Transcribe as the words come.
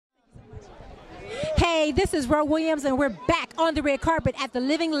Hey, this is Ro Williams, and we're back on the red carpet at the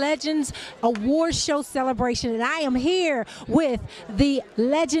Living Legends Award Show celebration. And I am here with the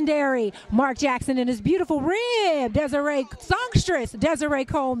legendary Mark Jackson and his beautiful rib, songstress Desiree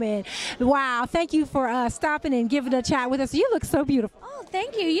Coleman. Wow, thank you for stopping and giving a chat with us. You look so beautiful. Oh,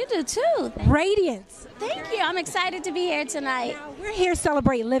 thank you. You do too. Radiance. Thank you. I'm excited to be here tonight. Now, we're here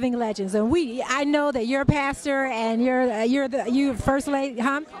celebrating Living Legends, and I know that you're a pastor and you're first lady,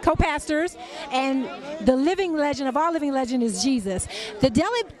 co-pastors, and the living legend of all living legend is Jesus. The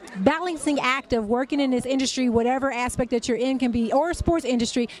balancing act of working in this industry, whatever aspect that you're in can be, or sports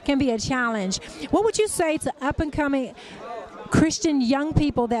industry, can be a challenge. What would you say to up-and-coming Christian young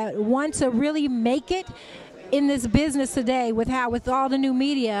people that want to really make it in this business today with all the new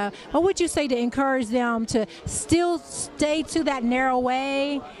media? What would you say to encourage them to still stay to that narrow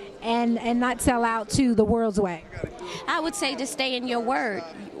way and not sell out to the world's way? I would say to stay in your word.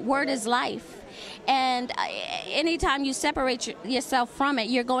 Word is life. And anytime you separate yourself from it,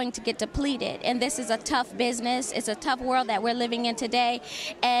 you're going to get depleted. And this is a tough business. It's a tough world that we're living in today.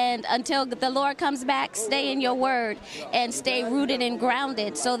 And until the Lord comes back, stay in your word and stay rooted and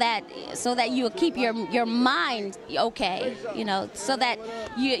grounded so that you'll keep your mind okay, so that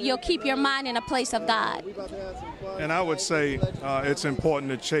you'll keep your mind in a place of God. And I would say it's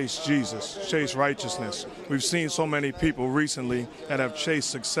important to chase Jesus, chase righteousness. We've seen so many people recently that have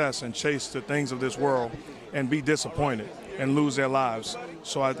chased success and chased the things of this world and be disappointed and lose their lives.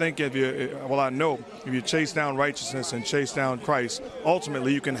 So I think I know if you chase down righteousness and chase down Christ,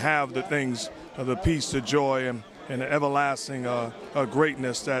 ultimately you can have the things, the peace, the joy, and the everlasting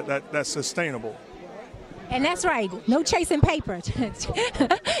greatness that's sustainable. And that's right, no chasing paper.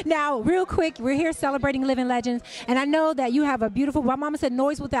 Now, real quick, we're here celebrating Living Legends, and I know that you have a beautiful, my mama said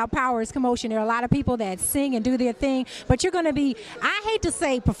noise without power is commotion. There are a lot of people that sing and do their thing, but you're going to be, I hate to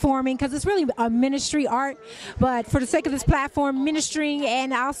say performing, because it's really a ministry art, but for the sake of this platform, ministering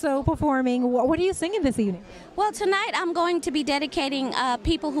and also performing, what are you singing this evening? Well, tonight I'm going to be dedicating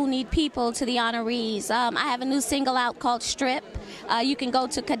People Who Need People to the honorees. I have a new single out called Strip. You can go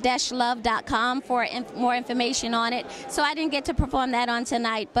to kadeshlove.com for more information on it. So I didn't get to perform that on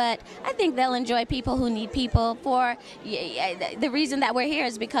tonight, but I think they'll enjoy People Who Need People. For the reason that we're here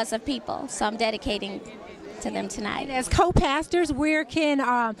is because of people. So I'm dedicating to them tonight. And as co-pastors, where can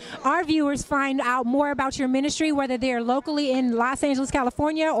our viewers find out more about your ministry, whether they're locally in Los Angeles,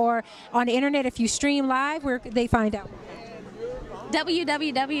 California, or on the internet if you stream live? Where could they find out?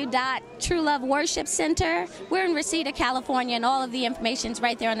 www.True Love Worship Center. We're in Reseda, California, and all of the information's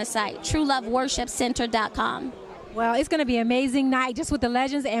right there on the site, trueloveworshipcenter.com. Well, it's going to be an amazing night just with the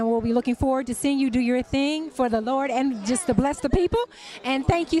legends, and we'll be looking forward to seeing you do your thing for the Lord and just to bless the people. And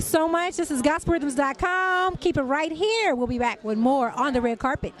thank you so much. This is gospelrhythms.com. Keep it right here. We'll be back with more on the red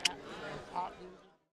carpet.